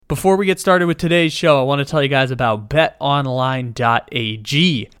Before we get started with today's show, I want to tell you guys about betonline.ag.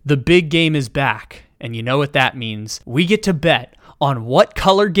 The big game is back, and you know what that means. We get to bet on what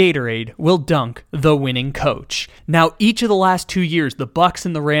color Gatorade will dunk the winning coach. Now, each of the last 2 years, the Bucks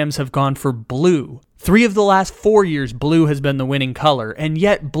and the Rams have gone for blue. 3 of the last 4 years, blue has been the winning color, and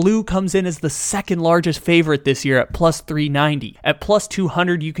yet blue comes in as the second largest favorite this year at plus 390. At plus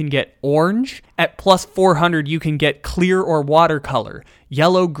 200, you can get orange. At plus 400, you can get clear or watercolor.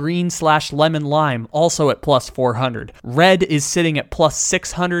 Yellow, green / lemon lime, also at plus 400. Red is sitting at plus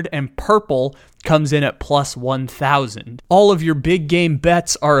 600, and purple comes in at plus 1,000. All of your big game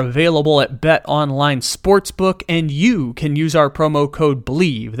bets are available at BetOnline Sportsbook, and you can use our promo code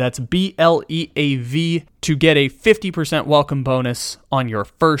BLEAV, that's BLEAV, to get a 50% welcome bonus on your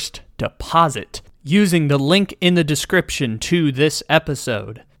first deposit using the link in the description to this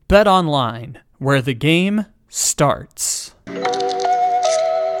episode. BetOnline, where the game starts.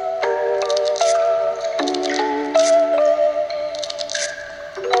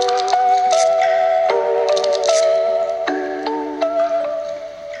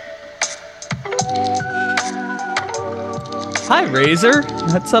 Hi, Razor.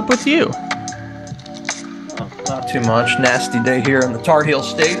 What's up with you? Oh, not too much. Nasty day here in the Tar Heel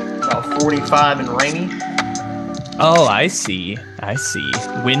State. About 45 and rainy. Oh, I see.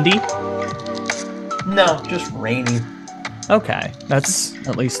 Windy? No, just rainy. Okay, that's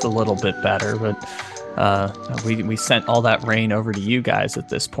at least a little bit better, but we sent all that rain over to you guys at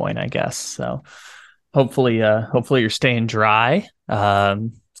this point, I guess. So hopefully you're staying dry.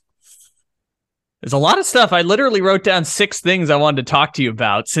 There's a lot of stuff. I literally wrote down 6 things I wanted to talk to you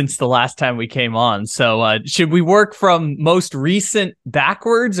about since the last time we came on. So should we work from most recent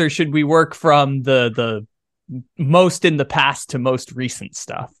backwards, or should we work from the most in the past to most recent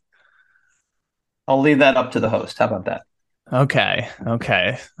stuff? I'll leave that up to the host. How about that? Okay.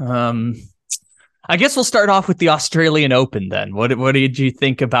 I guess we'll start off with the Australian Open then. What did you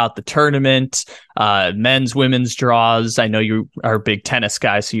think about the tournament, men's, women's draws? I know you are a big tennis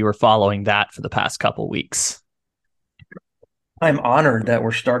guy, so you were following that for the past couple weeks. I'm honored that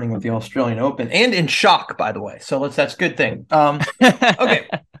we're starting with the Australian Open, and in shock, by the way. So that's a good thing. Okay.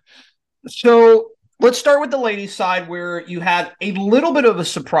 So let's start with the ladies' side, where you had a little bit of a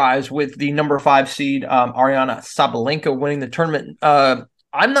surprise with the number 5 seed, Ariana Sabalenka, winning the tournament.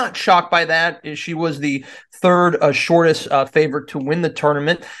 I'm not shocked by that. She was the third shortest favorite to win the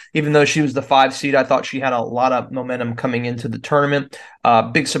tournament, even though she was the 5 seed. I thought she had a lot of momentum coming into the tournament.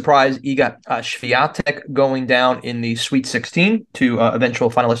 Big surprise, Iga Swiatek going down in the Sweet 16 to eventual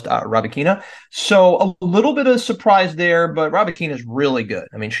finalist Rybakina. So a little bit of surprise there, but Rybakina is really good.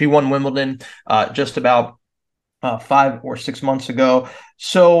 I mean, she won Wimbledon just about 5 or 6 months ago.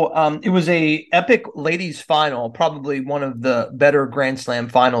 So it was a epic ladies final, probably one of the better Grand Slam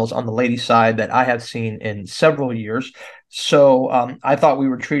finals on the ladies side that I have seen in several years. So I thought we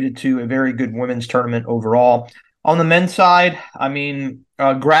were treated to a very good women's tournament overall. On the men's side, I mean,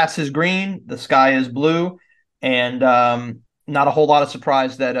 grass is green, the sky is blue, and not a whole lot of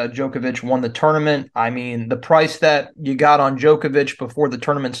surprise that Djokovic won the tournament. I mean, the price that you got on Djokovic before the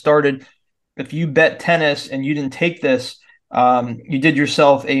tournament started, if you bet tennis and you didn't take this, you did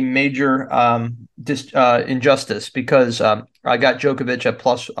yourself a major injustice, because I got Djokovic at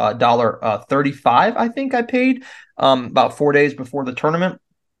plus $1.35, I think I paid about 4 days before the tournament.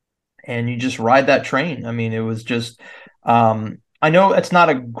 And you just ride that train. I mean, it was just I know it's not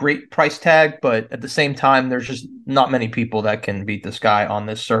a great price tag, but at the same time, there's just not many people that can beat this guy on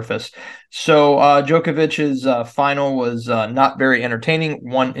this surface. So Djokovic's final was not very entertaining,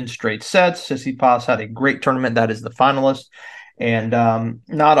 won in straight sets. Tsitsipas had a great tournament. That is the finalist. And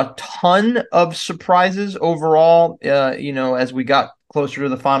not a ton of surprises overall, as we got closer to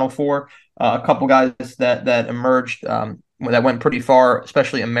the Final Four. A couple guys that emerged that went pretty far,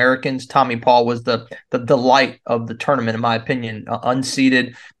 especially Americans. Tommy Paul was the delight of the tournament, in my opinion,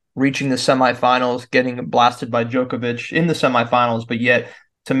 unseeded, reaching the semifinals, getting blasted by Djokovic in the semifinals, but yet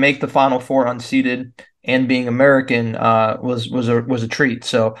to make the Final Four unseeded and being American was a treat.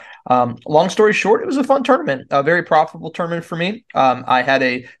 So long story short, it was a fun tournament, a very profitable tournament for me. I had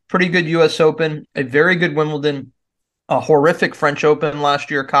a pretty good U.S. Open, a very good Wimbledon, a horrific French Open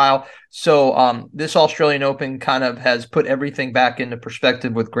last year, Kyle. So this Australian Open kind of has put everything back into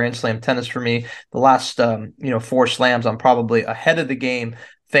perspective with Grand Slam tennis for me. The last 4 slams, I'm probably ahead of the game,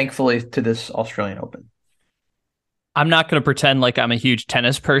 thankfully, to this Australian Open. I'm not going to pretend like I'm a huge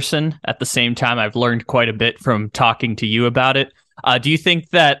tennis person. At the same time, I've learned quite a bit from talking to you about it. Do you think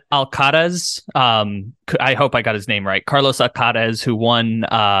that Alcaraz, I hope I got his name right, Carlos Alcaraz, who won,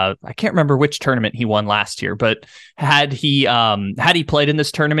 I can't remember which tournament he won last year, but had he played in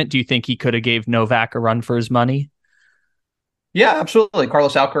this tournament, do you think he could have gave Novak a run for his money? Yeah, absolutely.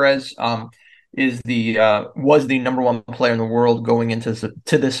 Carlos Alcaraz was the number one player in the world going into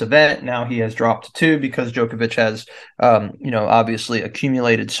this event. Now he has dropped to two because Djokovic has, obviously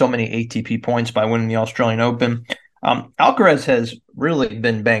accumulated so many ATP points by winning the Australian Open. Alcaraz has really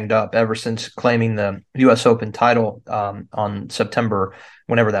been banged up ever since claiming the U.S. Open title on September,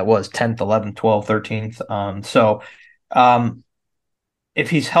 whenever that was, 10th, 11th, 12th, 13th. If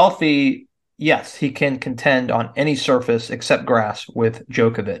he's healthy, yes, he can contend on any surface except grass with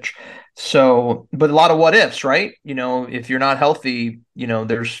Djokovic. So, but a lot of what ifs, right? If you're not healthy,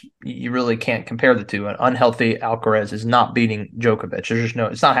 you really can't compare the two. An unhealthy Alcaraz is not beating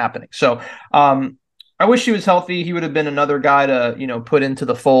Djokovic. It's not happening. So, I wish he was healthy. He would have been another guy to, put into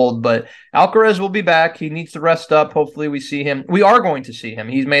the fold, but Alcaraz will be back. He needs to rest up. Hopefully we see him. We are going to see him.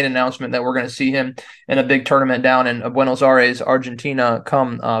 He's made an announcement that we're going to see him in a big tournament down in Buenos Aires, Argentina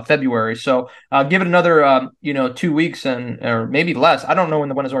come February. So give it another, 2 weeks or maybe less. I don't know when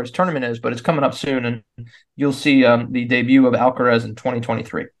the Buenos Aires tournament is, but it's coming up soon, and you'll see the debut of Alcaraz in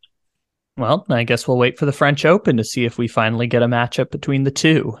 2023. Well, I guess we'll wait for the French Open to see if we finally get a matchup between the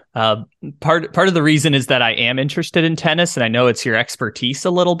two. Part of the reason is that I am interested in tennis, and I know it's your expertise a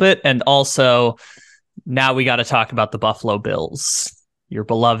little bit. And also, now we got to talk about the Buffalo Bills, your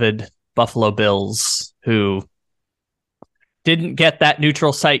beloved Buffalo Bills, who didn't get that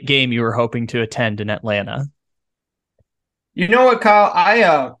neutral site game you were hoping to attend in Atlanta. You know what,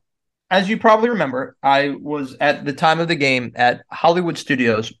 Kyle? As you probably remember, I was at the time of the game at Hollywood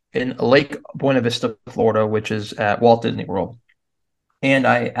Studios in Lake Buena Vista, Florida, which is at Walt Disney World. And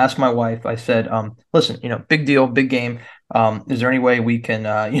I asked my wife, I said, listen, big deal, big game. Is there any way we can,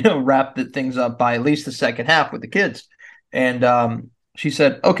 wrap things up by at least the second half with the kids? And she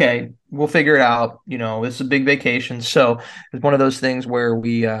said, okay, we'll figure it out. It's a big vacation. So it's one of those things where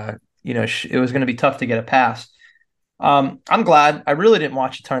we, it was going to be tough to get a pass. I'm glad. I really didn't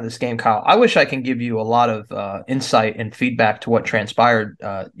watch a ton of this game, Kyle. I wish I can give you a lot of insight and feedback to what transpired,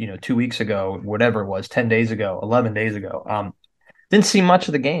 2 weeks ago, whatever it was, 10 days ago, 11 days ago. Didn't see much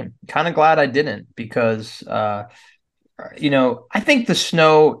of the game. Kind of glad I didn't because, I think the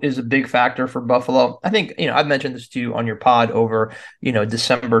snow is a big factor for Buffalo. I think, I've mentioned this to you on your pod over,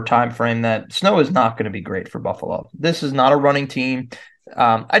 December timeframe that snow is not going to be great for Buffalo. This is not a running team.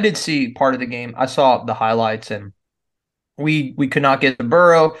 I did see part of the game. I saw the highlights and we could not get the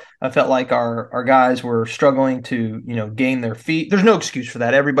Burrow. I felt like our guys were struggling to, gain their feet. There's no excuse for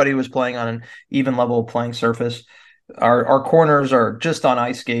that. Everybody was playing on an even level playing surface. Our corners are just on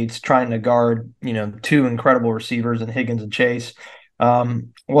ice skates trying to guard, two incredible receivers in Higgins and Chase.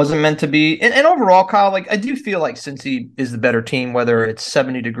 Wasn't meant to be. And overall, Kyle, I do feel like Cincy is the better team, whether it's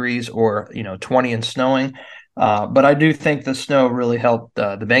 70 degrees or, 20 and snowing. But I do think the snow really helped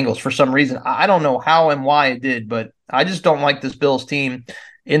the Bengals for some reason. I don't know how and why it did, but I just don't like this Bills team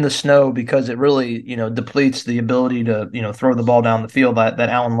in the snow because it really, depletes the ability to, throw the ball down the field that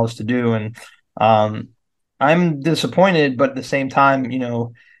Allen loves to do. And I'm disappointed, but at the same time,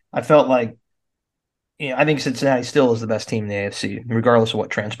 I felt like, I think Cincinnati still is the best team in the AFC, regardless of what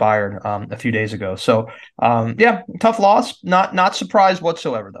transpired a few days ago. So, tough loss. Not surprised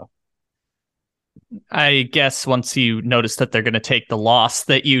whatsoever, though. I guess once you notice that they're going to take the loss,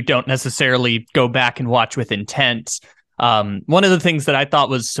 that you don't necessarily go back and watch with intent. One of the things that I thought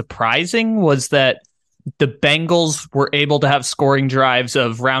was surprising was that the Bengals were able to have scoring drives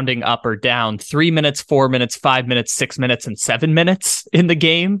of rounding up or down 3 minutes, 4 minutes, 5 minutes, 6 minutes, and 7 minutes in the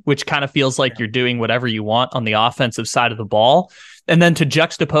game, which kind of feels like you're doing whatever you want on the offensive side of the ball. And then to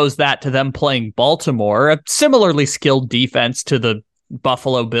juxtapose that to them playing Baltimore, a similarly skilled defense to the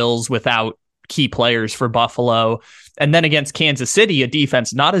Buffalo Bills without key players for Buffalo. And then against Kansas City, a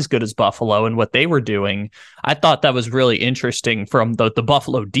defense not as good as Buffalo and what they were doing. I thought that was really interesting from the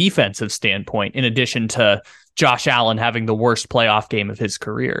Buffalo defensive standpoint, in addition to Josh Allen having the worst playoff game of his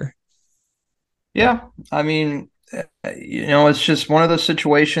career. Yeah. I mean, it's just one of those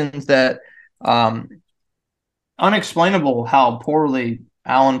situations that unexplainable how poorly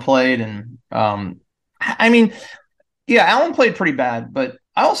Allen played. And Allen played pretty bad, but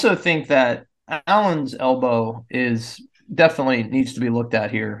I also think that Allen's elbow definitely needs to be looked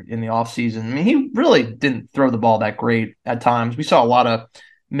at here in the offseason. I mean, he really didn't throw the ball that great at times. We saw a lot of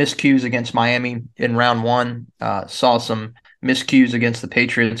miscues against Miami in round one, saw some miscues against the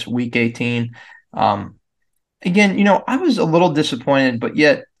Patriots week 18. Again, I was a little disappointed, but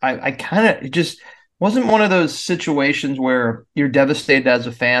yet I kind of just wasn't one of those situations where you're devastated as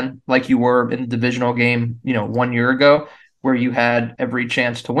a fan, like you were in the divisional game, 1 year ago, where you had every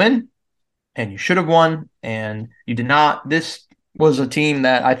chance to win and you should have won and you did not. This was a team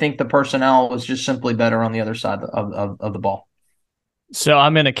that I think the personnel was just simply better on the other side of the ball. So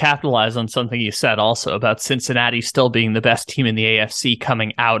I'm going to capitalize on something you said also about Cincinnati still being the best team in the AFC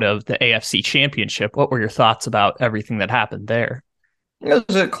coming out of the AFC Championship. What were your thoughts about everything that happened there? It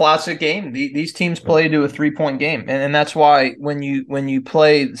was a classic game. These teams play to a 3-point game, and that's why when you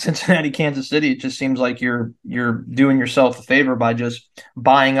play Cincinnati, Kansas City, it just seems like you're doing yourself a favor by just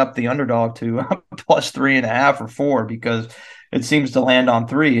buying up the underdog to plus 3.5 or 4 because it seems to land on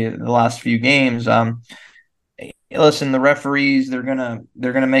 3 in the last few games. Listen, the referees they're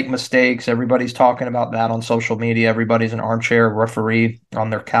gonna make mistakes. Everybody's talking about that on social media. Everybody's an armchair referee on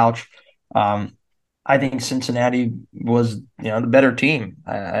their couch. I think Cincinnati was, the better team.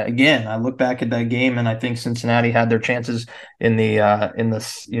 Again, I look back at that game, and I think Cincinnati had their chances in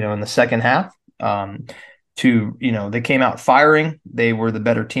the second half. They came out firing. They were the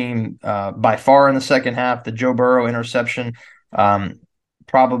better team by far in the second half. The Joe Burrow interception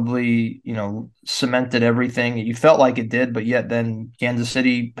probably, cemented everything. You felt like it did, but yet then Kansas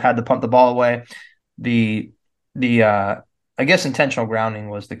City had to punt the ball away. The I guess intentional grounding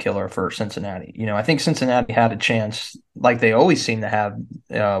was the killer for Cincinnati. I think Cincinnati had a chance, like they always seem to have,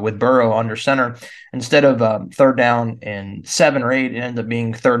 with Burrow under center. Instead of third down and 7 or 8, it ended up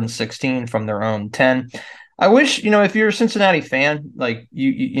being 3rd and 16 from their own 10. I wish, if you're a Cincinnati fan, like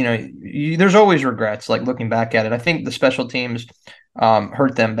there's always regrets, like looking back at it. I think the special teams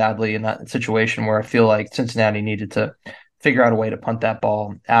hurt them badly in that situation where I feel like Cincinnati needed to figure out a way to punt that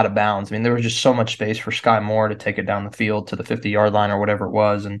ball out of bounds. I mean, there was just so much space for Sky Moore to take it down the field to the 50-yard line or whatever it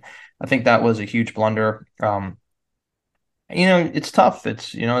was. And I think that was a huge blunder. It's tough.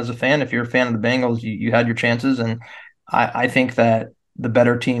 It's, as a fan, if you're a fan of the Bengals, you had your chances. And I think that the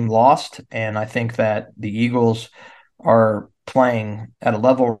better team lost. And I think that the Eagles are playing at a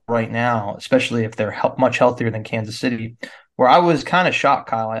level right now, especially if they're much healthier than Kansas City, where I was kind of shocked,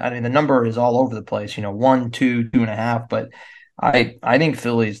 Kyle. I mean, the number is all over the place, 1, 2, 2.5, but I think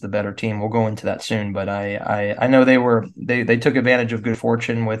Philly's the better team. We'll go into that soon, but I know they took advantage of good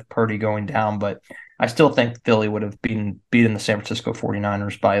fortune with Purdy going down, but I still think Philly would have beaten the San Francisco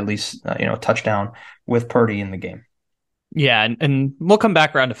 49ers by at least a touchdown with Purdy in the game. Yeah, and we'll come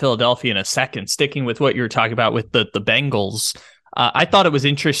back around to Philadelphia in a second. Sticking with what you were talking about with the Bengals, I thought it was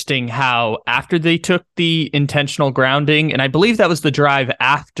interesting how after they took the intentional grounding, and I believe that was the drive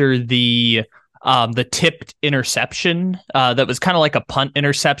after the tipped interception, that was kind of like a punt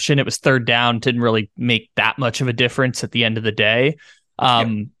interception. It was 3rd down, didn't really make that much of a difference at the end of the day.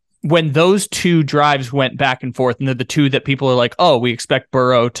 Yep. When those two drives went back and forth, and they're the two that people are like, oh, we expect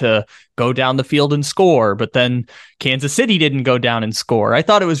Burrow to go down the field and score, but then Kansas City didn't go down and score. I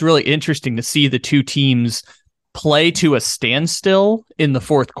thought it was really interesting to see the two teams play to a standstill in the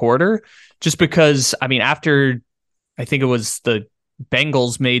fourth quarter, just because, I mean, after I think it was the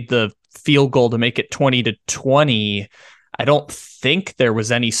Bengals made the field goal to make it 20-20, I don't think there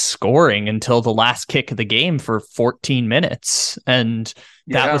was any scoring until the last kick of the game for 14 minutes. And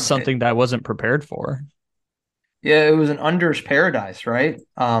that was something that I wasn't prepared for. Yeah, it was an unders paradise, right?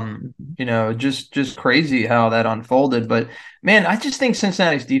 Just crazy how that unfolded. But man, I just think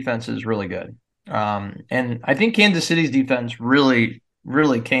Cincinnati's defense is really good. And I think Kansas City's defense really,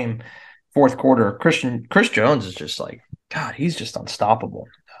 really came fourth quarter. Chris Jones is just like, God, he's just unstoppable.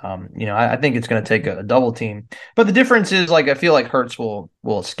 I think it's going to take a double team. But the difference is, like, I feel like Hurts will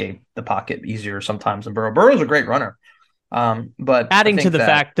escape the pocket easier sometimes than Burrow. Burrow's a great runner. But adding to the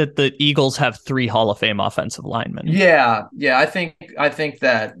fact that the Eagles have 3 Hall of Fame offensive linemen. Yeah. I think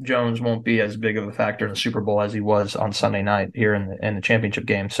that Jones won't be as big of a factor in the Super Bowl as he was on Sunday night here in the championship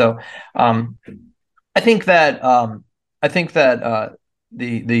game. So I think that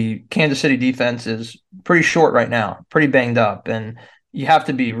the Kansas City defense is pretty short right now, pretty banged up, and you have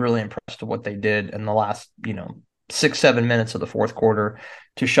to be really impressed with what they did in the last 6-7 minutes of the fourth quarter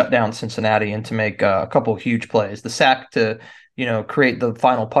to shut down Cincinnati and to make a couple of huge plays. The sack to create the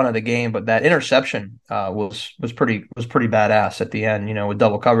final punt of the game, but that interception was pretty badass at the end. With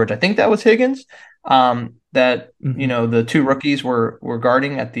double coverage. I think that was Higgins. The 2 rookies were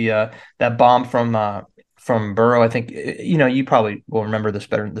guarding at the that bomb from Burrow. I think you probably will remember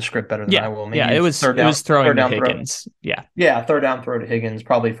the script better than I will. Maybe it was throwing to Higgins. Throw. Third down throw to Higgins,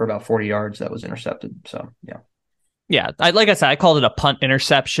 probably for about 40 yards. That was intercepted. So yeah. Like I said, I called it a punt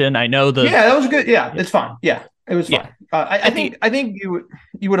interception. I know that was good. Yeah, it's fine. Yeah, it was fine. I think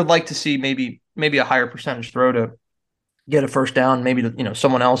you would have liked to see maybe a higher percentage throw to get a first down. Maybe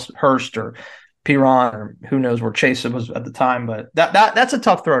someone else, Hurst or Piron, or who knows where Chase was at the time, but that's a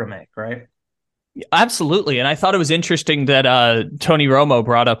tough throw to make, right? Absolutely. And I thought it was interesting that Tony Romo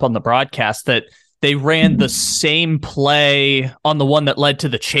brought up on the broadcast that they ran the same play on the one that led to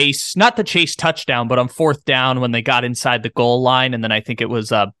the Chase, not the Chase touchdown, but on fourth down when they got inside the goal line. And then I think it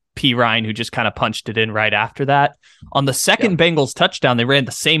was P. Ryan who just kind of punched it in right after that. On the second Bengals touchdown, they ran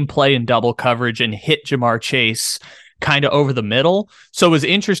the same play in double coverage and hit Jamar Chase kind of over the middle. So it was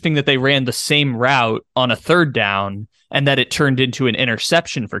interesting that they ran the same route on a third down and that it turned into an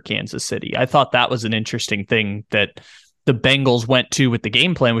interception for Kansas City. I thought that was an interesting thing that the Bengals went to with the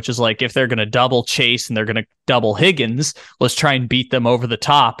game plan, which is like, if they're going to double Chase and they're going to double Higgins, let's try and beat them over the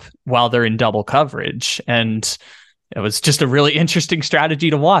top while they're in double coverage. And it was just a really interesting strategy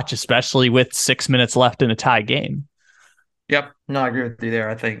to watch, especially with 6 minutes left in a tie game. Yep. No, I agree with you there.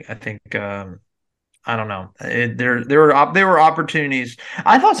 I think I don't know. There were opportunities.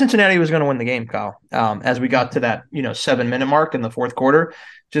 I thought Cincinnati was going to win the game, Kyle. As we got to that 7-minute mark in the fourth quarter,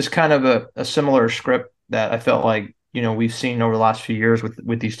 just kind of a similar script that I felt like we've seen over the last few years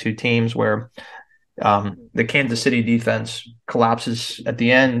with these two teams, where the Kansas City defense collapses at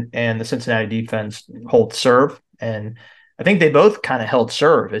the end and the Cincinnati defense holds serve. And I think they both kind of held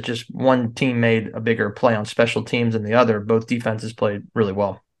serve. It's just one team made a bigger play on special teams than the other. Both defenses played really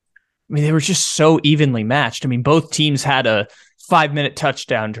well. I mean, they were just so evenly matched. I mean, both teams had a 5-minute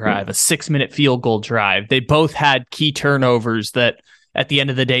touchdown drive, a 6-minute field goal drive. They both had key turnovers that at the end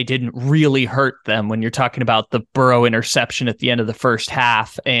of the day didn't really hurt them, when you're talking about the Burrow interception at the end of the first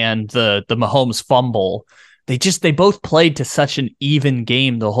half and the Mahomes fumble. They both played to such an even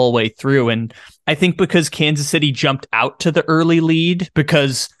game the whole way through. And I think because Kansas City jumped out to the early lead,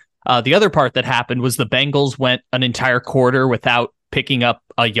 because the other part that happened was the Bengals went an entire quarter without picking up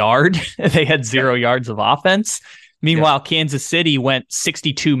a yard. They had 0 yards of offense. Meanwhile, Kansas City went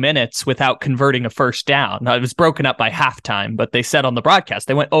 62 minutes without converting a first down. Now, it was broken up by halftime, but they said on the broadcast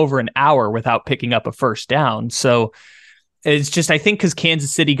they went over an hour without picking up a first down. So it's just, I think because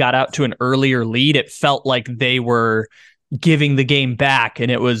Kansas City got out to an earlier lead, it felt like they were giving the game back, and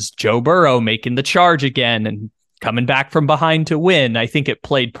it was Joe Burrow making the charge again and coming back from behind to win. I think it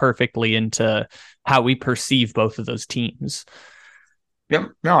played perfectly into how we perceive both of those teams.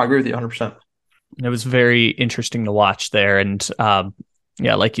 Yep. No, I agree with you 100%. It was very interesting to watch there. And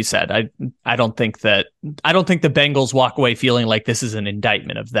like you said, I don't think the Bengals walk away feeling like this is an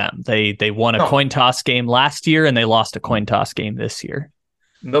indictment of them. They won a coin toss game last year and they lost a coin toss game this year.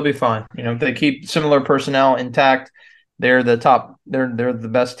 They'll be fine. If they keep similar personnel intact, they're the top. They're the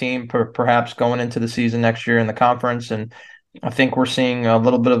best team perhaps going into the season next year in the conference. And I think we're seeing a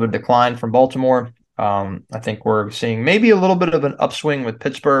little bit of a decline from Baltimore. I think we're seeing maybe a little bit of an upswing with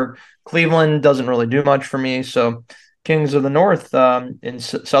Pittsburgh. Cleveland doesn't really do much for me. So Kings of the North in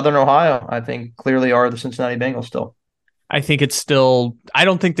Southern Ohio, I think clearly are the Cincinnati Bengals still. I think it's still, I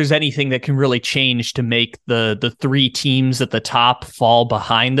don't think there's anything that can really change to make the three teams at the top fall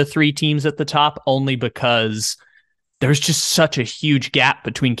behind the three teams at the top, only because there's just such a huge gap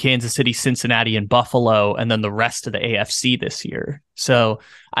between Kansas City, Cincinnati, and Buffalo, and then the rest of the AFC this year. So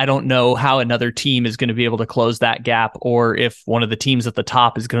I don't know how another team is going to be able to close that gap, or if one of the teams at the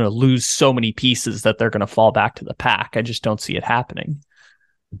top is going to lose so many pieces that they're going to fall back to the pack. I just don't see it happening.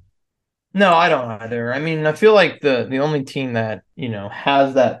 No, I don't either. I mean, I feel like the only team that,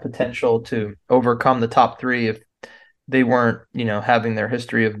 has that potential to overcome the top three, if they weren't, having their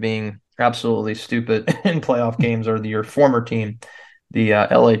history of being absolutely stupid in playoff games, or your former team, the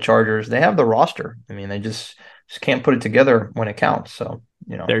LA Chargers. They have the roster. I mean, they just can't put it together when it counts. So,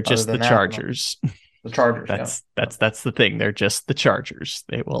 they're just the Chargers. The Chargers. That's the thing. They're just the Chargers.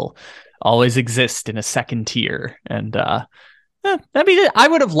 They will always exist in a second tier. And I mean, I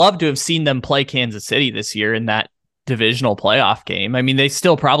would have loved to have seen them play Kansas City this year in that divisional playoff game. I mean, they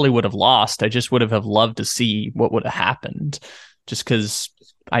still probably would have lost. I just would have loved to see what would have happened, just because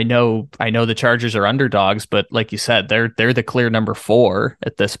I know the Chargers are underdogs, but like you said, they're the clear number 4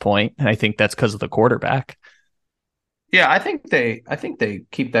 at this point, and I think that's because of the quarterback. Yeah, I think they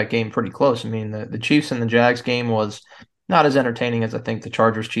keep that game pretty close. I mean, the Chiefs and the Jags game was not as entertaining as I think the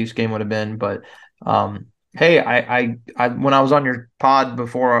Chargers Chiefs game would have been, but hey, I when I was on your pod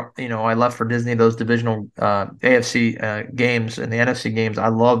before, I left for Disney, those divisional AFC games and the NFC games, I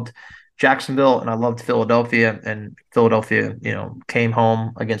loved Jacksonville and I loved Philadelphia, and Philadelphia, came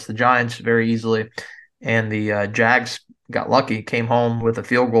home against the Giants very easily, and the Jags got lucky, came home with a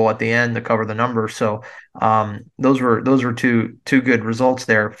field goal at the end to cover the number. So those were two good results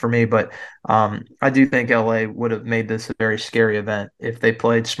there for me. But I do think LA would have made this a very scary event if they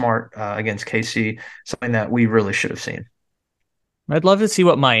played smart against KC, something that we really should have seen. I'd love to see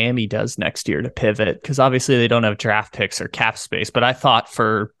what Miami does next year to pivot, because obviously they don't have draft picks or cap space, but I thought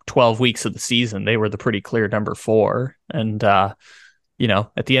for 12 weeks of the season, they were the pretty clear number 4. And, at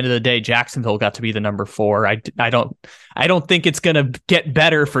the end of the day, Jacksonville got to be the number 4. I don't think it's going to get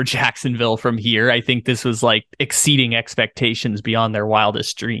better for Jacksonville from here. I think this was like exceeding expectations beyond their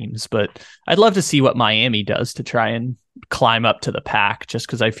wildest dreams, but I'd love to see what Miami does to try and climb up to the pack, just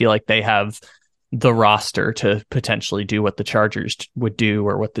because I feel like they have the roster to potentially do what the Chargers would do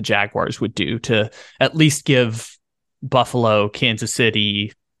or what the Jaguars would do to at least give Buffalo, Kansas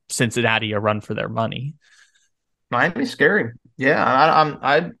City, Cincinnati a run for their money. Miami's scary. Yeah,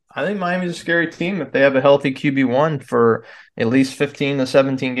 I think Miami's a scary team if they have a healthy QB1 for at least 15 to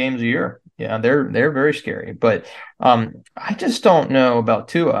 17 games a year. Yeah, they're very scary. But I just don't know about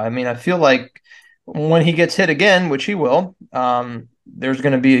Tua. I mean, I feel like when he gets hit again, which he will, there's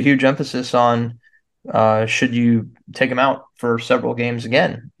going to be a huge emphasis on should you take him out for several games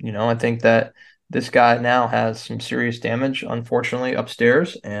again. I think that this guy now has some serious damage, unfortunately,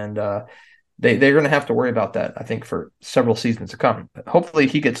 upstairs, and they're going to have to worry about that, I think, for several seasons to come. Hopefully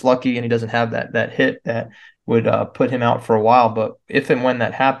he gets lucky and he doesn't have that hit that would put him out for a while. But if and when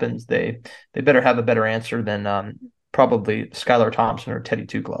that happens, they better have a better answer than probably Skylar Thompson or Teddy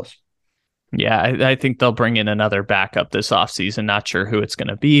Two Gloves. Yeah, I think they'll bring in another backup this offseason. Not sure who it's going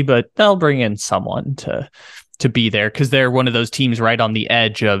to be, but they'll bring in someone to be there, because they're one of those teams right on the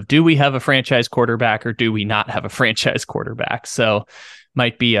edge of, do we have a franchise quarterback or do we not have a franchise quarterback? So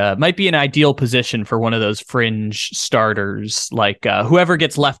might be an ideal position for one of those fringe starters, like whoever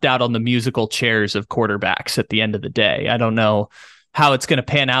gets left out on the musical chairs of quarterbacks at the end of the day. I don't know how it's going to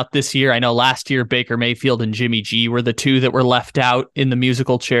pan out this year. I know last year Baker Mayfield and Jimmy G were the two that were left out in the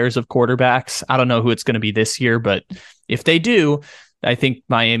musical chairs of quarterbacks. I don't know who it's going to be this year, but if they do, I think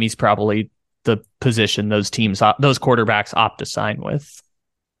Miami's probably the position those quarterbacks opt to sign with.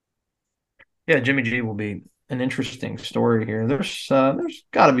 Yeah, Jimmy G will be an interesting story here. There's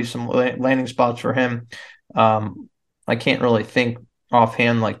got to be some landing spots for him. I can't really think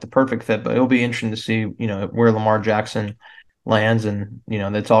offhand like the perfect fit, but it'll be interesting to see, where Lamar Jackson lands, and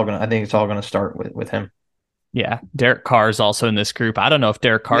I think it's all gonna start with him. Yeah, Derek Carr is also in this group. I don't know if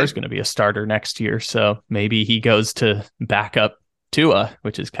Derek Carr is going to be a starter next year, so maybe he goes to back up Tua,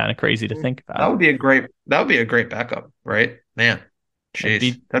 which is kind of crazy to think about. That would be a great backup, right? Man,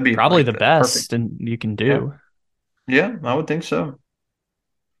 jeez, that'd be probably the best and you can do. Yeah, I would think so.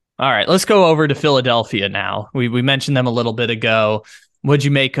 All right, let's go over to Philadelphia now. We mentioned them a little bit ago. What'd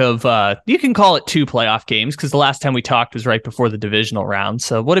you make of, you can call it 2 playoff games, because the last time we talked was right before the divisional round.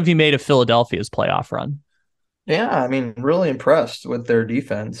 So what have you made of Philadelphia's playoff run? Yeah, I mean, really impressed with their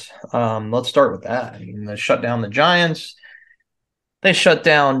defense. Let's start with that. I mean, they shut down the Giants. They shut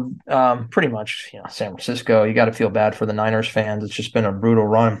down pretty much, San Francisco. You got to feel bad for the Niners fans. It's just been a brutal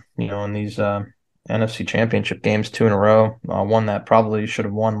run, in these NFC Championship games, 2 in a row. One that probably should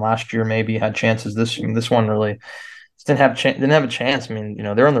have won last year, maybe had chances. This one really didn't have a chance. I mean,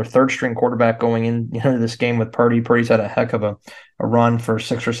 they're on their 3rd string quarterback going into this game with Purdy. Purdy's had a heck of a run for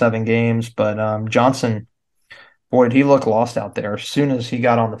 6 or 7 games, but Johnson, boy, did he look lost out there. As soon as he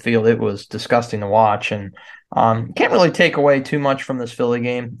got on the field, it was disgusting to watch. And can't really take away too much from this Philly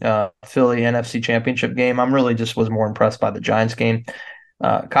game, Philly NFC Championship game. I'm really just was more impressed by the Giants game.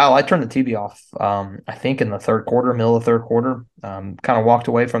 Kyle, I turned the TV off, I think in the middle of the third quarter, kind of walked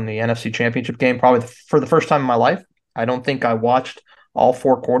away from the NFC Championship game, probably for the first time in my life. I don't think I watched all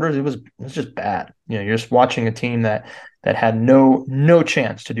 4 quarters. It was just bad. You're just watching a team that had no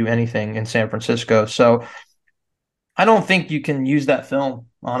chance to do anything in San Francisco. So I don't think you can use that film,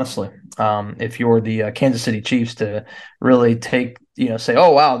 honestly, if you're the Kansas City Chiefs, to really say,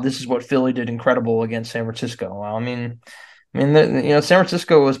 oh, wow, this is what Philly did incredible against San Francisco. Well, I mean, San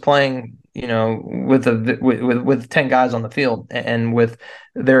Francisco was playing, with 10 guys on the field, and with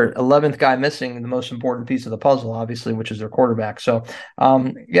their 11th guy missing the most important piece of the puzzle, obviously, which is their quarterback. So,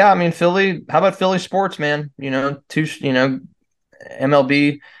 yeah, I mean, Philly. How about Philly sports, man?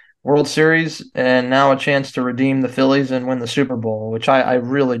 MLB World Series, and now a chance to redeem the Phillies and win the Super Bowl, which I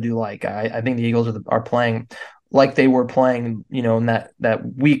really do like. I think the Eagles are playing like they were playing, in that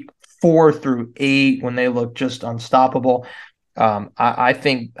week 4 through 8 when they looked just unstoppable. I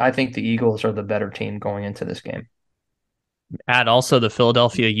think the Eagles are the better team going into this game. And also the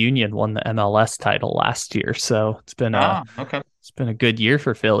Philadelphia Union won the MLS title last year, so it's been it's been a good year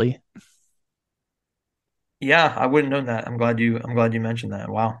for Philly. Yeah, I wouldn't know that. I'm glad you mentioned that.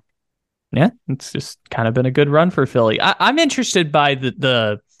 Wow. Yeah, it's just kind of been a good run for Philly. I'm interested by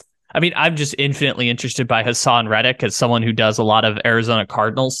the I mean, I'm just infinitely interested by Hassan Reddick as someone who does a lot of Arizona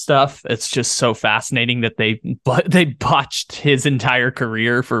Cardinals stuff. It's just so fascinating that they botched his entire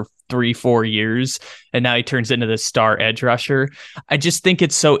career for 3-4 years, and now he turns into this star edge rusher. I just think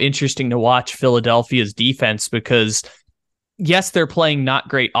it's so interesting to watch Philadelphia's defense because yes, they're playing not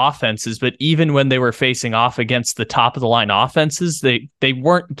great offenses, but even when they were facing off against the top of the line offenses, they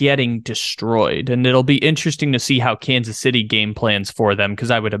weren't getting destroyed. And it'll be interesting to see how Kansas City game plans for them,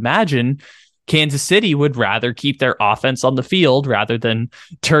 because I would imagine Kansas City would rather keep their offense on the field rather than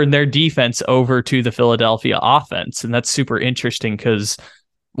turn their defense over to the Philadelphia offense. And that's super interesting because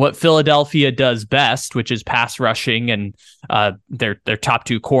what Philadelphia does best, which is pass rushing and their top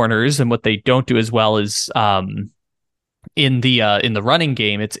two corners, and what they don't do as well is in the running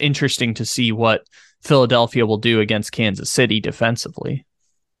game. It's interesting to see what Philadelphia will do against Kansas City defensively.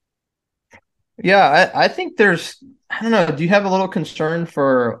 Yeah, I think I don't know. Do you have a little concern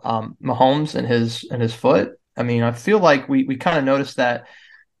for Mahomes and his foot? I mean, I feel like we kind of noticed that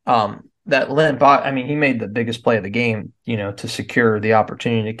that limp. I mean, he made the biggest play of the game, to secure the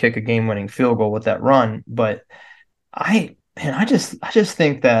opportunity to kick a game-winning field goal with that run. But I just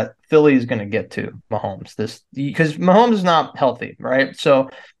think that Philly is going to get to Mahomes because Mahomes is not healthy, right? So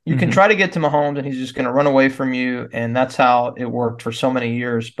you can try to get to Mahomes and he's just going to run away from you, and that's how it worked for so many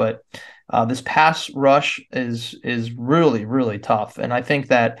years. But this pass rush is really, really tough, and I think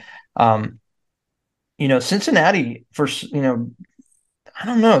that Cincinnati I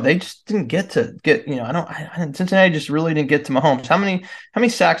don't know, they just didn't get. Cincinnati just really didn't get to Mahomes. How many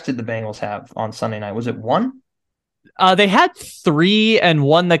sacks did the Bengals have on Sunday night? Was it one? They had 3 and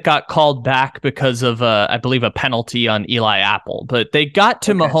one that got called back because of, I believe, a penalty on Eli Apple. But they got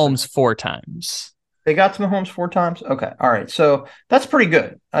to Mahomes 4 times. They got to Mahomes 4 times? Okay. All right. So that's pretty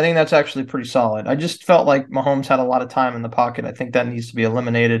good. I think that's actually pretty solid. I just felt like Mahomes had a lot of time in the pocket. I think that needs to be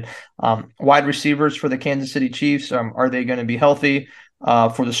eliminated. Wide receivers for the Kansas City Chiefs, are they going to be healthy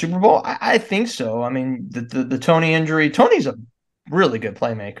for the Super Bowl? I think so. I mean, the Tony injury, Tony's a really good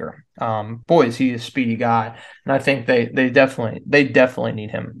playmaker. Boy, is he a speedy guy, and I think they definitely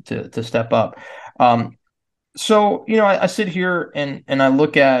need him to step up. So I sit here and I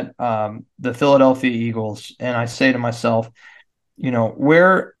look at the Philadelphia Eagles, and I say to myself,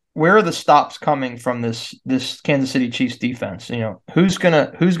 where are the stops coming from this Kansas City Chiefs defense? Who's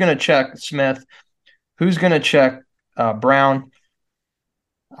gonna check Smith? Who's gonna check Brown?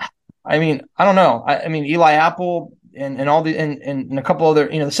 I mean, I don't know. I mean, Eli Apple and all the and a couple other,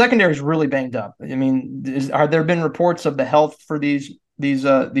 the secondary is really banged up. I mean, are there been reports of the health for these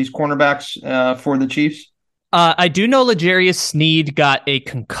cornerbacks for the Chiefs? I do know L'Jarius Sneed got a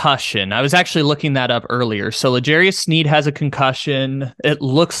concussion. I was actually looking that up earlier. So L'Jarius Sneed has a concussion. It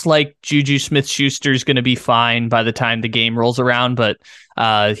looks like Juju Smith-Schuster is going to be fine by the time the game rolls around, but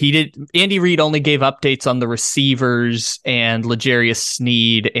Andy Reid only gave updates on the receivers and L'Jarius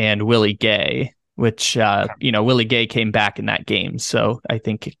Sneed and Willie Gay, which Willie Gay came back in that game. So I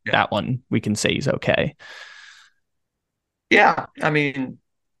think that one we can say he's okay. Yeah, I mean,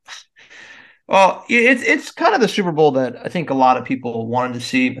 well, it's kind of the Super Bowl that I think a lot of people wanted to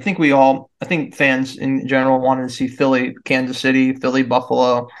see. I think fans in general wanted to see Philly, Kansas City, Philly,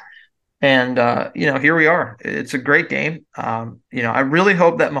 Buffalo. And, here we are. It's a great game. I really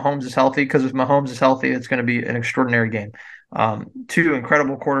hope that Mahomes is healthy, because if Mahomes is healthy, it's going to be an extraordinary game. 2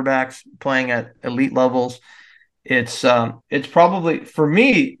 incredible quarterbacks playing at elite levels. It's probably, for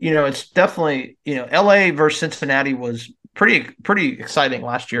me, it's definitely, LA versus Cincinnati was pretty exciting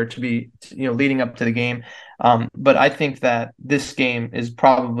last year to be, leading up to the game. But I think that this game is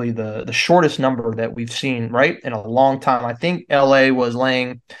probably the shortest number that we've seen, right, in a long time. I think LA was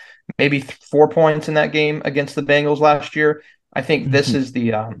laying maybe 4 points in that game against the Bengals last year. I think this is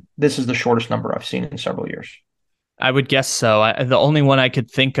the shortest number I've seen in several years. I would guess so. The only one I could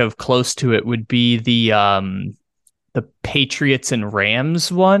think of close to it would be the Patriots and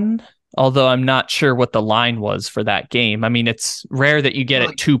Rams one, although I'm not sure what the line was for that game. I mean, it's rare that you get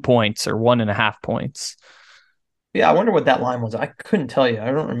it 2 points or 1.5 points. Yeah, I wonder what that line was. I couldn't tell you.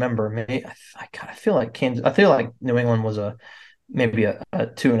 I don't remember. Maybe I feel like New England was maybe a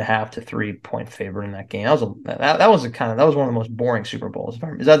 2.5 to 3 point favorite in that game. That was one of the most boring Super Bowls.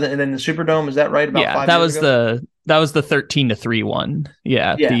 Is that and then the Superdome? Is that right? About 5 years ago? That was the 13-3 one.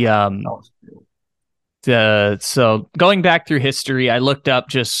 Yeah. So going back through history, I looked up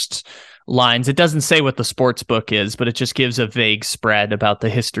just lines. It doesn't say what the sports book is, but it just gives a vague spread about the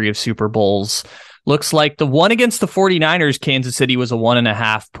history of Super Bowls. Looks like the one against the 49ers, Kansas City was a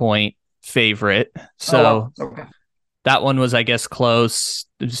 1.5 point favorite. So that one was, I guess, close.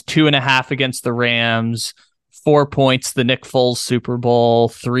 It was 2.5 against the Rams, 4 points, the Nick Foles Super Bowl,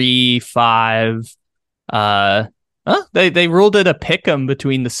 3-5. They ruled it a pick'em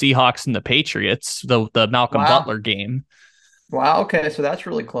between the Seahawks and the Patriots, the Malcolm Butler game. Wow. Okay, so that's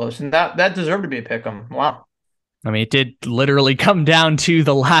really close, and that deserved to be a pick'em. Wow. I mean, it did literally come down to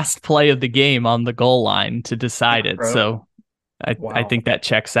the last play of the game on the goal line to decide it. Bro. So I think that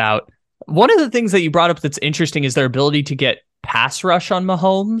checks out. One of the things that you brought up that's interesting is their ability to get pass rush on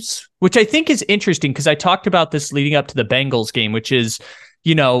Mahomes, which I think is interesting because I talked about this leading up to the Bengals game, which is,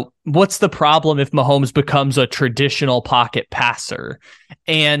 what's the problem if Mahomes becomes a traditional pocket passer?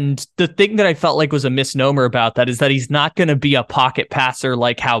 And the thing that I felt like was a misnomer about that is that he's not going to be a pocket passer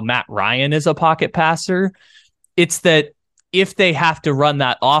like how Matt Ryan is a pocket passer. It's that if they have to run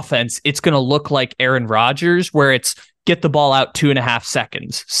that offense, it's going to look like Aaron Rodgers, where it's get the ball out 2.5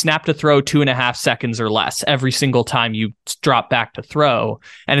 seconds, snap to throw 2.5 seconds or less every single time you drop back to throw.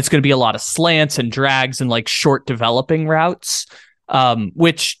 And it's going to be a lot of slants and drags and like short developing routes,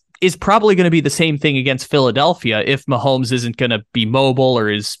 which is probably going to be the same thing against Philadelphia if Mahomes isn't going to be mobile or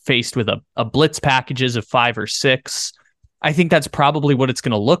is faced with a blitz packages of 5 or 6. I think that's probably what it's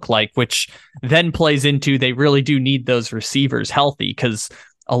going to look like, which then plays into they really do need those receivers healthy because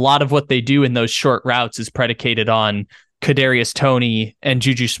a lot of what they do in those short routes is predicated on Kadarius Toney and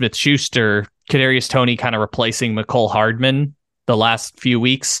Juju Smith-Schuster. Kadarius Toney kind of replacing Mecole Hardman the last few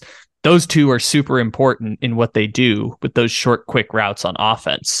weeks. Those two are super important in what they do with those short, quick routes on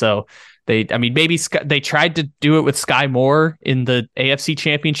offense. So maybe they tried to do it with Sky Moore in the AFC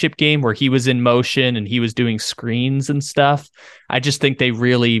Championship game where he was in motion and he was doing screens and stuff. I just think they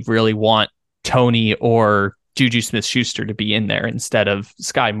really, really want Toney or Juju Smith-Schuster to be in there instead of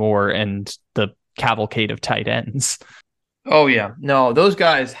Sky Moore and the cavalcade of tight ends. Oh, yeah. No, those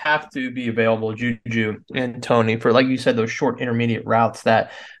guys have to be available, Juju and Toney, for, like you said, those short intermediate routes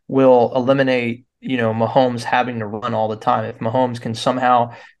that will eliminate, Mahomes having to run all the time. If Mahomes can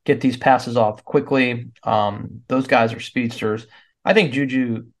somehow get these passes off quickly, those guys are speedsters. I think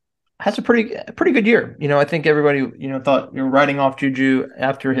Juju has a pretty good year. I think everybody, thought you're writing off Juju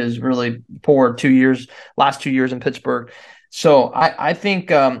after his really poor last 2 years in Pittsburgh. So I think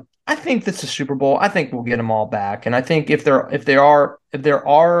this is a Super Bowl. I think we'll get them all back. And I think if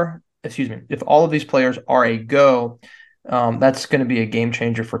all of these players are a go, that's going to be a game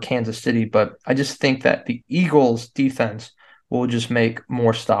changer for Kansas City. But I just think that the Eagles defense will just make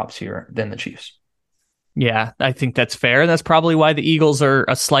more stops here than the Chiefs. Yeah, I think that's fair. And that's probably why the Eagles are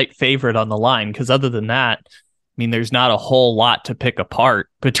a slight favorite on the line. Because other than that, I mean, there's not a whole lot to pick apart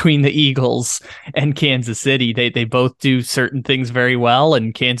between the Eagles and Kansas City. They both do certain things very well.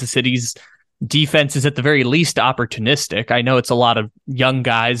 And Kansas City's defense is at the very least opportunistic. I know it's a lot of young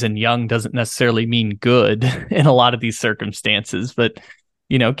guys, and young doesn't necessarily mean good in a lot of these circumstances. But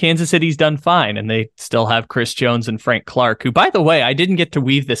Kansas City's done fine, and they still have Chris Jones and Frank Clark, who, by the way, I didn't get to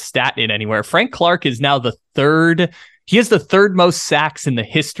weave this stat in anywhere. Frank Clark is now he has the third most sacks in the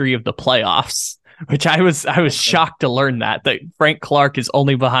history of the playoffs, which I was shocked to learn that Frank Clark is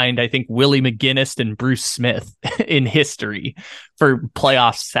only behind, I think, Willie McGinnis and Bruce Smith in history for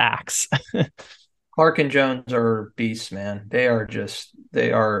playoff sacks. Clark and Jones are beasts, man. They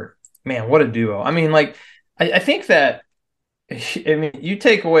are, man, what a duo. I mean, I think that, you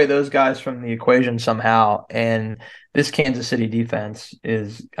take away those guys from the equation somehow, and this Kansas City defense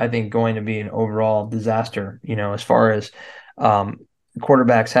is, I think, going to be an overall disaster, as far as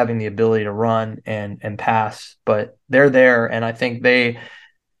quarterbacks having the ability to run and pass. But they're there, and I think they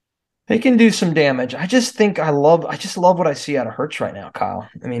can do some damage. I just love what I see out of Hurts right now, Kyle.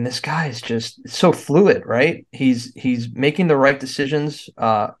 I mean, this guy is just so fluid, right? He's making the right decisions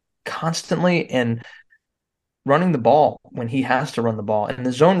constantly and running the ball when he has to run the ball. And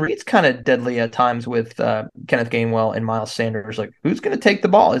the zone read's kind of deadly at times with Kenneth Gainwell and Miles Sanders. Like, who's going to take the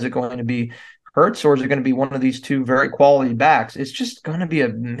ball? Is it going to be Hurts, or is it going to be one of these two very quality backs? It's just going to be a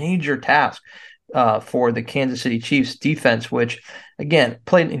major task for the Kansas City Chiefs defense, which, again,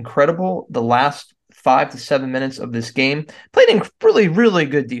 played incredible the last 5 to 7 minutes of this game. Played in really, really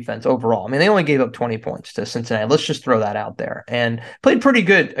good defense overall. I mean, they only gave up 20 points to Cincinnati. Let's just throw that out there. And played pretty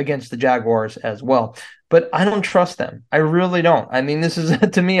good against the Jaguars as well. But I don't trust them. I really don't. I mean, this is,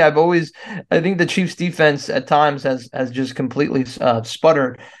 to me, I think the Chiefs defense at times has just completely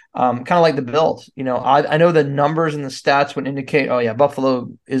sputtered. Kind of like the Bills. I know the numbers and the stats would indicate, oh yeah, Buffalo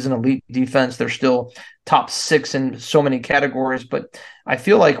is an elite defense. They're still top 6 in so many categories, but I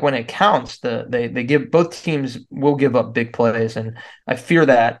feel like when it counts, both teams will give up big plays, and I fear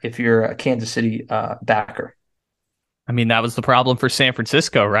that if you're a Kansas City backer. I mean, that was the problem for San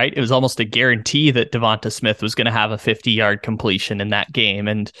Francisco, right? It was almost a guarantee that Devonta Smith was going to have a 50-yard completion in that game,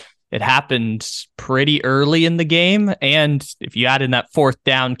 and it happened pretty early in the game. And if you add in that fourth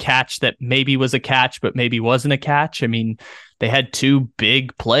down catch that maybe was a catch, but maybe wasn't a catch, I mean, they had two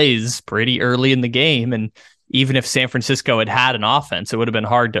big plays pretty early in the game. And even if San Francisco had had an offense, it would have been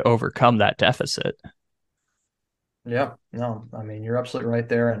hard to overcome that deficit. Yeah, no, I mean, you're absolutely right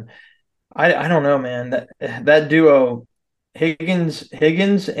there. And I don't know, man, that duo, Higgins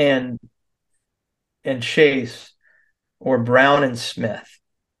and Chase, or Brown and Smith.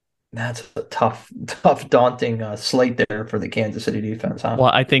 That's a tough, daunting slate there for the Kansas City defense, huh?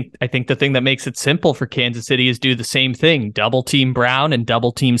 Well, I think the thing that makes it simple for Kansas City is do the same thing: double team Brown and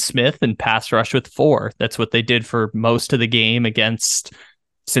double team Smith and pass rush with four. That's what they did for most of the game against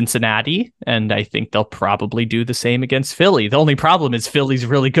Cincinnati, and I think they'll probably do the same against Philly. The only problem is Philly's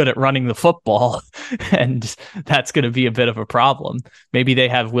really good at running the football, and that's going to be a bit of a problem. Maybe they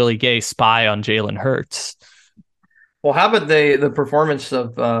have Willie Gay spy on Jalen Hurts. Well, how about the performance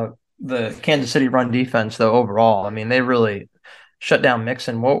of the Kansas City run defense though overall? I mean, they really shut down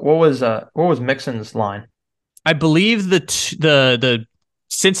Mixon. What was Mixon's line? I believe the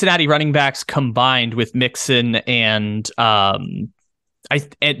Cincinnati running backs combined with Mixon and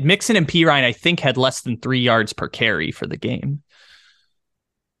Mixon and Pirine, I think, had less than 3 yards per carry for the game.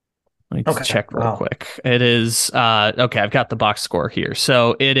 Let me check real quick. It is okay. I've got the box score here.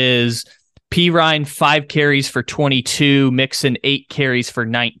 So it is Pirine 5 carries for 22, Mixon 8 carries for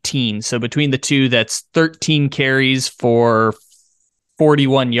 19. So between the two, that's 13 carries for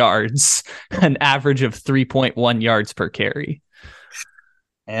 41 yards, an average of 3.1 yards per carry.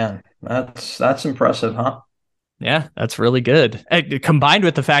 Man, that's impressive, huh? Yeah, that's really good. Combined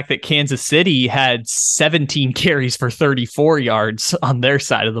with the fact that Kansas City had 17 carries for 34 yards on their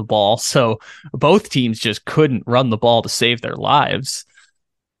side of the ball. So both teams just couldn't run the ball to save their lives.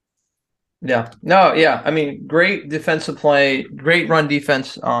 Yeah. No, yeah. I mean, great defensive play, great run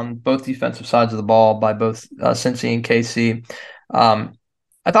defense on both defensive sides of the ball by both Cincy and KC.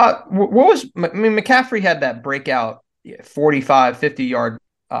 I thought, McCaffrey had that breakout 45, 50-yard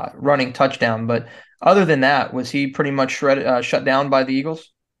running touchdown, but other than that, was he pretty much shut down by the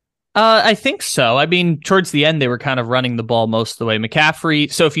Eagles? I think so. I mean, towards the end, they were kind of running the ball most of the way.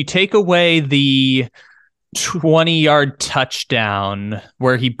 McCaffrey, so if you take away the 20-yard touchdown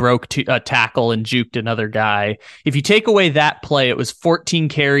where he broke a tackle and juked another guy, if you take away that play, it was 14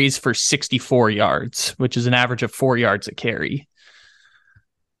 carries for 64 yards, which is an average of 4 yards a carry.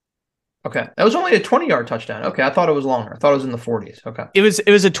 Okay. That was only a 20-yard touchdown. Okay. I thought it was longer. I thought it was in the 40s. Okay. It was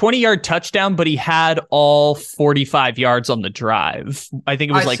a 20-yard touchdown, but he had all 45 yards on the drive. I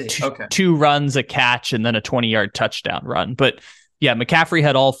think it was two runs, a catch, and then a 20-yard touchdown run. But yeah, McCaffrey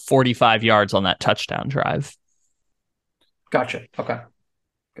had all 45 yards on that touchdown drive. Gotcha. Okay.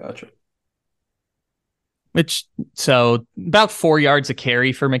 Gotcha. So about 4 yards a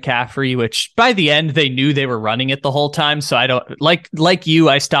carry for McCaffrey, which by the end they knew they were running it the whole time. So I don't like you,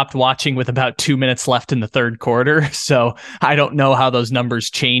 I stopped watching with about 2 minutes left in the third quarter. So I don't know how those numbers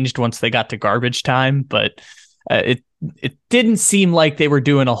changed once they got to garbage time, but it didn't seem like they were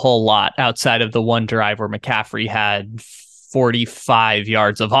doing a whole lot outside of the one drive where McCaffrey had 45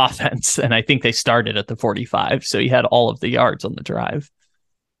 yards of offense. And I think they started at the 45. So he had all of the yards on the drive.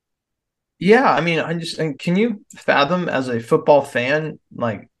 Yeah, I mean, can you fathom as a football fan,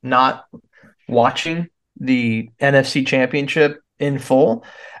 like not watching the NFC Championship in full?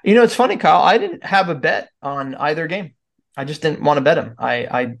 You know, it's funny, Kyle. I didn't have a bet on either game. I just didn't want to bet them.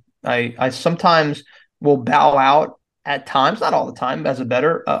 I sometimes will bow out at times, not all the time, as a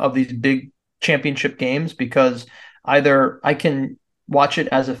bettor of these big championship games because either I can watch it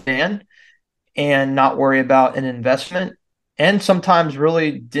as a fan and not worry about an investment, and sometimes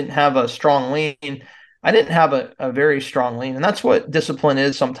really didn't have a strong lean. I didn't have a very strong lean. And that's what discipline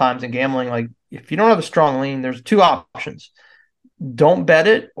is sometimes in gambling. Like if you don't have a strong lean, there's two options. Don't bet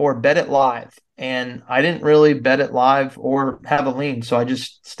it or bet it live. And I didn't really bet it live or have a lean. So I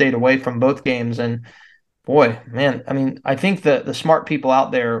just stayed away from both games. And boy, man, I mean, I think the smart people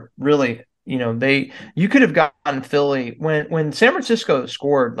out there really, you know, you could have gotten Philly when San Francisco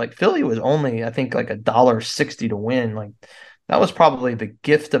scored, like Philly was only, I think, like $1.60 to win. Like that was probably the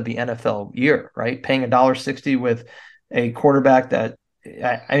gift of the NFL year, right? Paying $1.60 with a quarterback that,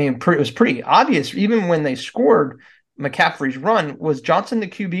 I mean, it was pretty obvious. Even when they scored McCaffrey's run, was Johnson the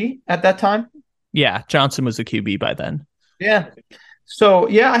QB at that time? Yeah, Johnson was the QB by then. Yeah. So,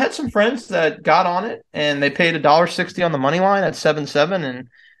 yeah, I had some friends that got on it, and they paid $1.60 on the money line at 7-7, and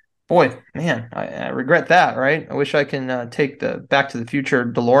boy, man, I regret that, right? I wish I can take the Back to the Future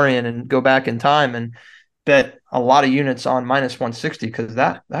DeLorean and go back in time and bet a lot of units on -160 because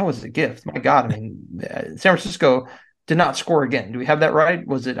that was a gift. My God, I mean, San Francisco did not score again. Do we have that right?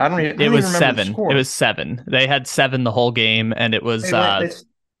 Was it? I don't even remember 7. the score. It was 7. They had 7 the whole game, and it was They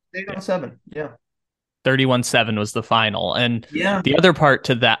stayed on 7. Yeah. 31-7 was the final. And yeah, the other part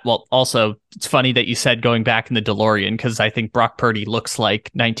to that, well, also, it's funny that you said going back in the DeLorean, because I think Brock Purdy looks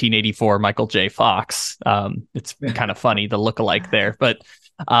like 1984 Michael J. Fox. It's kind of funny, the look-alike there. But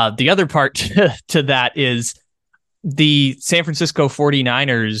the other part to that is the San Francisco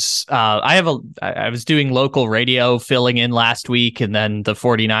 49ers. I was doing local radio filling in last week, and then the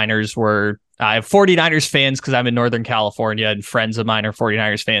 49ers were, I have 49ers fans because I'm in Northern California and friends of mine are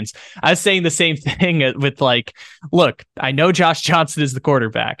 49ers fans. I was saying the same thing with like, look, I know Josh Johnson is the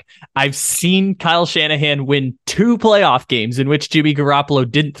quarterback. I've seen Kyle Shanahan win 2 playoff games in which Jimmy Garoppolo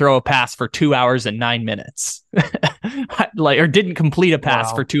didn't throw a pass for 2 hours and 9 minutes. Or didn't complete a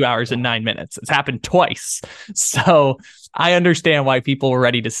pass for 2 hours and 9 minutes. It's happened twice. So I understand why people were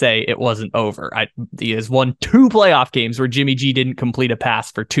ready to say it wasn't over. He has won 2 playoff games where Jimmy G didn't complete a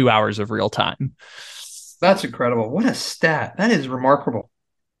pass for 2 hours of real time. That's incredible. What a stat. That is remarkable.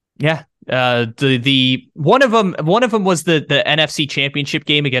 Yeah. The one of them was the NFC Championship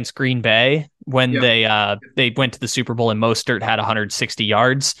game against Green Bay when they went to the Super Bowl and Mostert had 160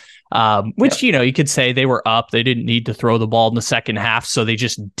 yards. Which, you could say they were up. They didn't need to throw the ball in the second half, so they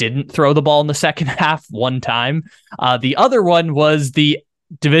just didn't throw the ball in the second half one time. The other one was the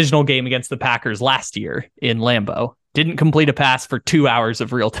divisional game against the Packers last year in Lambeau. Didn't complete a pass for 2 hours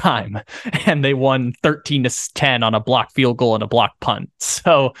of real time, and they won 13-10 on a blocked field goal and a blocked punt.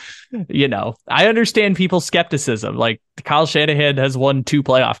 So, I understand people's skepticism. Like, Kyle Shanahan has won 2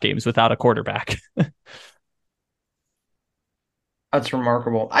 playoff games without a quarterback. That's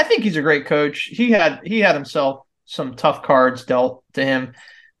remarkable. I think he's a great coach. He had himself some tough cards dealt to him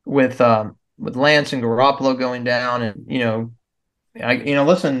with Lance and Garoppolo going down, and I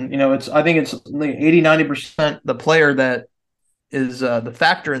think it's like 80-90% the player that is the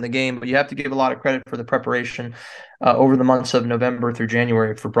factor in the game, but you have to give a lot of credit for the preparation over the months of November through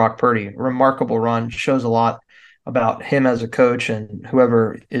January for Brock Purdy. Remarkable run, shows a lot about him as a coach and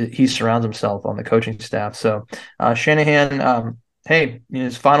whoever he surrounds himself on the coaching staff. So Shanahan,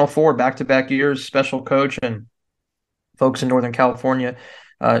 his Final Four back-to-back years, special coach, and folks in Northern California,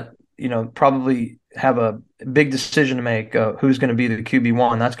 probably have a big decision to make. Who's going to be the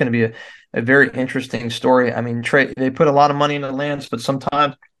QB1? That's going to be a very interesting story. I mean, they put a lot of money into Lance, but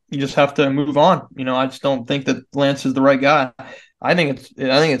sometimes you just have to move on. I just don't think that Lance is the right guy. I think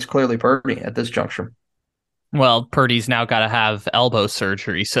it's clearly Purdy at this juncture. Well, Purdy's now got to have elbow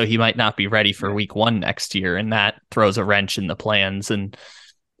surgery, so he might not be ready for week 1 next year, and that throws a wrench in the plans. And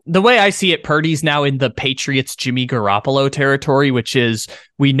the way I see it, Purdy's now in the Patriots Jimmy Garoppolo territory, which is,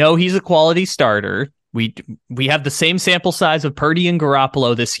 we know he's a quality starter. We have the same sample size of Purdy and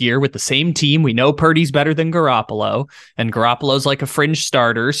Garoppolo this year with the same team. We know Purdy's better than Garoppolo, and Garoppolo's like a fringe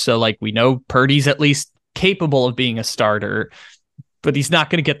starter. So like, we know Purdy's at least capable of being a starter, but he's not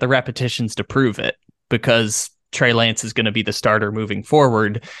going to get the repetitions to prove it, because Trey Lance is going to be the starter moving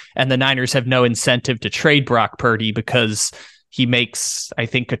forward. And the Niners have no incentive to trade Brock Purdy because he makes, I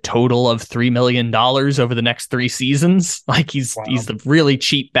think, a total of $3 million over the next 3 seasons. Like, he's the really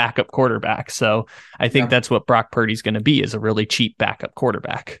cheap backup quarterback. So I think that's what Brock Purdy's going to be, is a really cheap backup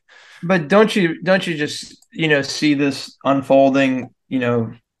quarterback. But don't you just, see this unfolding,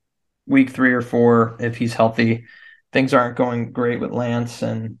 week 3 or 4, if he's healthy? Things aren't going great with Lance,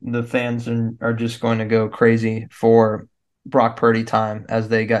 and the fans are just going to go crazy for Brock Purdy time, as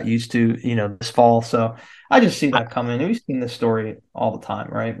they got used to, this fall. So I just see that coming. We've seen this story all the time,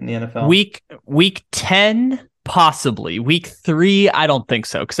 right, in the NFL. Week 10, possibly. Week 3, I don't think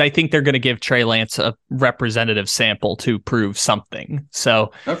so, because I think they're going to give Trey Lance a representative sample to prove something.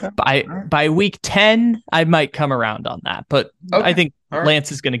 So by week 10, I might come around on that. But I think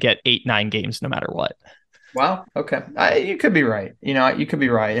Lance is going to get 8-9 games no matter what. Wow. Okay. You could be right. You could be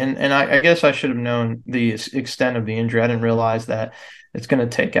right. And I guess I should have known the extent of the injury. I didn't realize that it's going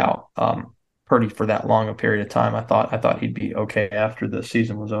to take out Purdy for that long a period of time. I thought he'd be okay after the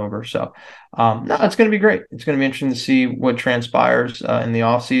season was over. So no, it's going to be great. It's going to be interesting to see what transpires in the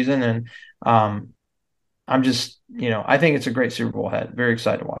offseason. And I'm just, I think it's a great Super Bowl ahead. Very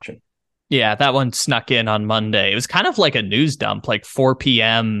excited to watch it. Yeah, that one snuck in on Monday. It was kind of like a news dump, like 4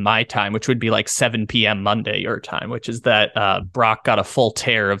 p.m. my time, which would be like 7 p.m. Monday your time, which is that Brock got a full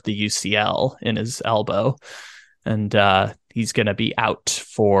tear of the UCL in his elbow. And he's going to be out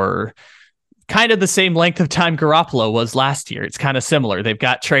for kind of the same length of time Garoppolo was last year. It's kind of similar. They've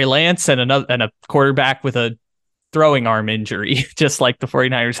got Trey Lance and a quarterback with a throwing arm injury, just like the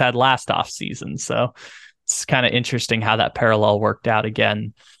 49ers had last offseason. So it's kind of interesting how that parallel worked out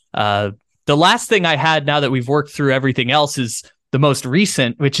again. The the last thing I had, now that we've worked through everything else, is the most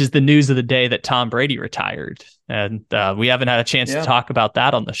recent, which is the news of the day that Tom Brady retired. And we haven't had a chance to talk about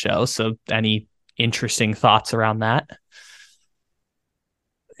that on the show. So any interesting thoughts around that?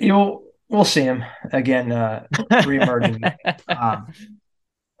 We'll see him again, reemerging.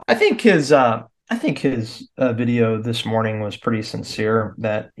 I think his video this morning was pretty sincere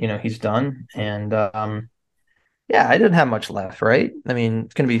that, he's done. And yeah, I didn't have much left, right? I mean,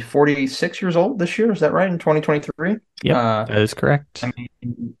 it's going to be 46 years old this year. Is that right? In 2023? Yep, that is correct. I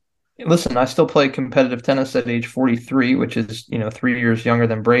mean, listen, I still play competitive tennis at age 43, which is, 3 years younger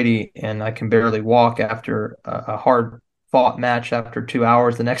than Brady. And I can barely walk after a hard fought match after 2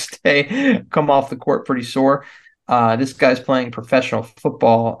 hours the next day, come off the court pretty sore. This guy's playing professional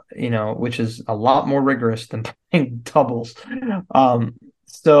football, which is a lot more rigorous than playing doubles.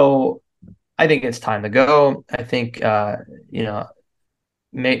 So I think it's time to go. I think,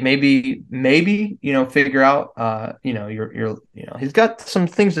 maybe, figure out, he's got some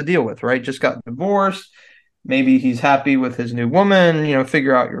things to deal with, right? Just got divorced. Maybe he's happy with his new woman,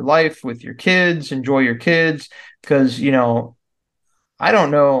 figure out your life with your kids, enjoy your kids. Because, I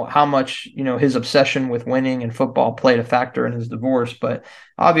don't know how much, his obsession with winning and football played a factor in his divorce, but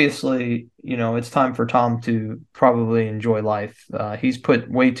obviously, it's time for Tom to probably enjoy life. He's put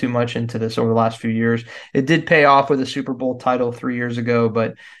way too much into this over the last few years. It did pay off with a Super Bowl title 3 years ago,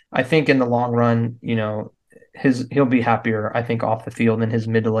 but I think in the long run, he'll be happier, I think, off the field in his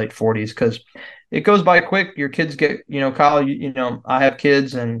mid to late 40s, because it goes by quick. Your kids get, Kyle, I have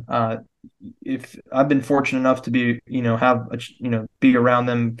kids, and if I've been fortunate enough to be, be around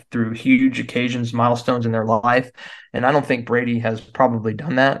them through huge occasions, milestones in their life. And I don't think Brady has probably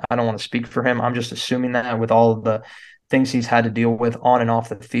done that. I don't want to speak for him. I'm just assuming that with all of the things he's had to deal with on and off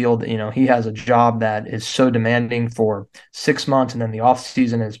the field, he has a job that is so demanding for 6 months. And then the off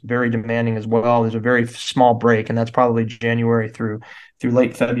season is very demanding as well. There's a very small break, and that's probably January through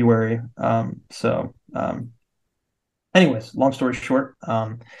late February. Anyways, long story short,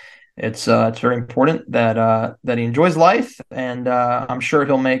 it's very important that he enjoys life, and I'm sure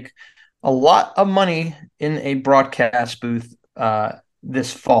he'll make a lot of money in a broadcast booth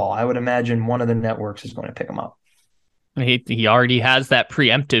this fall. I would imagine one of the networks is going to pick him up. He already has that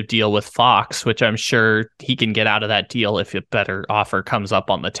preemptive deal with Fox, which I'm sure he can get out of that deal if a better offer comes up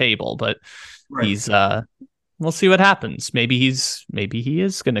on the table. But right. He's we'll see what happens. Maybe he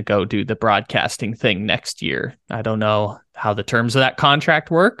is going to go do the broadcasting thing next year. I don't know how the terms of that contract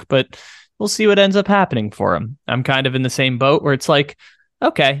work, but we'll see what ends up happening for him. I'm kind of in the same boat where it's like,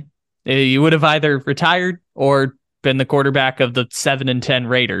 okay, you would have either retired or been the quarterback of the 7-10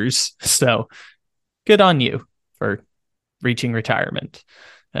 Raiders. So good on you for reaching retirement.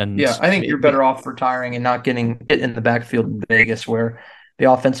 And yeah, I think you're better off retiring and not getting hit in the backfield in Vegas, where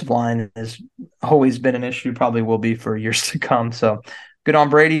the offensive line has always been an issue, probably will be for years to come. So good on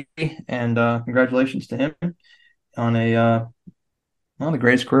Brady, and congratulations to him on the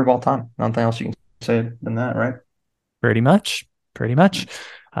greatest career of all time. Nothing else you can say than that, right? Pretty much.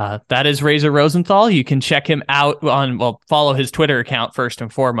 That is Razor Rosenthal. You can check him out follow his Twitter account first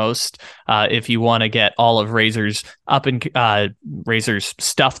and foremost if you want to get all of Razor's Razor's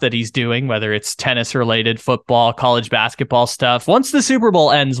stuff that he's doing, whether it's tennis related, football, college basketball stuff. Once the Super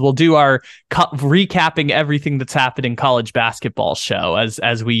Bowl ends, we'll do our recapping everything that's happened in college basketball show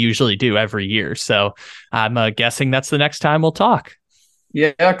as we usually do every year. So I'm guessing that's the next time we'll talk.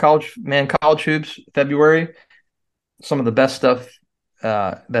 Yeah, college hoops, February. Some of the best stuff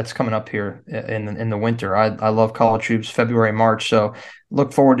that's coming up here in the winter. I love college hoops, February, March. So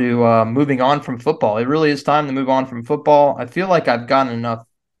look forward to moving on from football. It really is time to move on from football. I feel like I've gotten enough,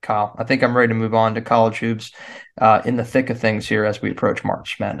 Kyle. I think I'm ready to move on to college hoops in the thick of things here as we approach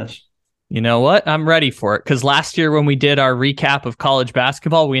March Madness. You know what? I'm ready for it, because last year when we did our recap of college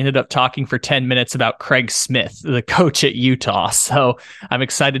basketball, we ended up talking for 10 minutes about Craig Smith, the coach at Utah. So I'm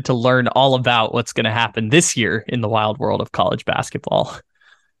excited to learn all about what's going to happen this year in the wild world of college basketball.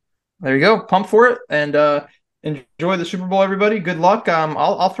 There you go. Pump for it, and enjoy the Super Bowl, everybody. Good luck.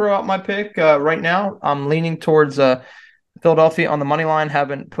 I'll throw out my pick right now. I'm leaning towards Philadelphia on the money line.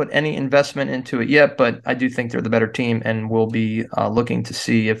 Haven't put any investment into it yet, but I do think they're the better team, and we'll be looking to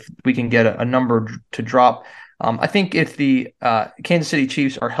see if we can get a number to drop. I think if the Kansas City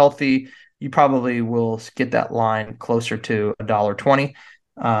Chiefs are healthy, you probably will get that line closer to $1.20.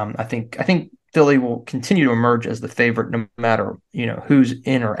 I think Philly will continue to emerge as the favorite, no matter who's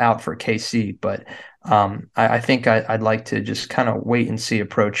in or out for KC. But I think I'd like to just kind of wait and see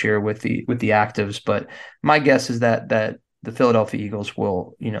approach here with the actives. But my guess is that the Philadelphia Eagles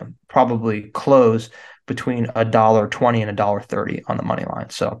will probably close between $1.20 and $1.30 on the money line.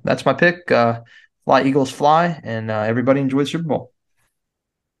 So that's my pick. Fly Eagles fly, and everybody enjoy the Super Bowl.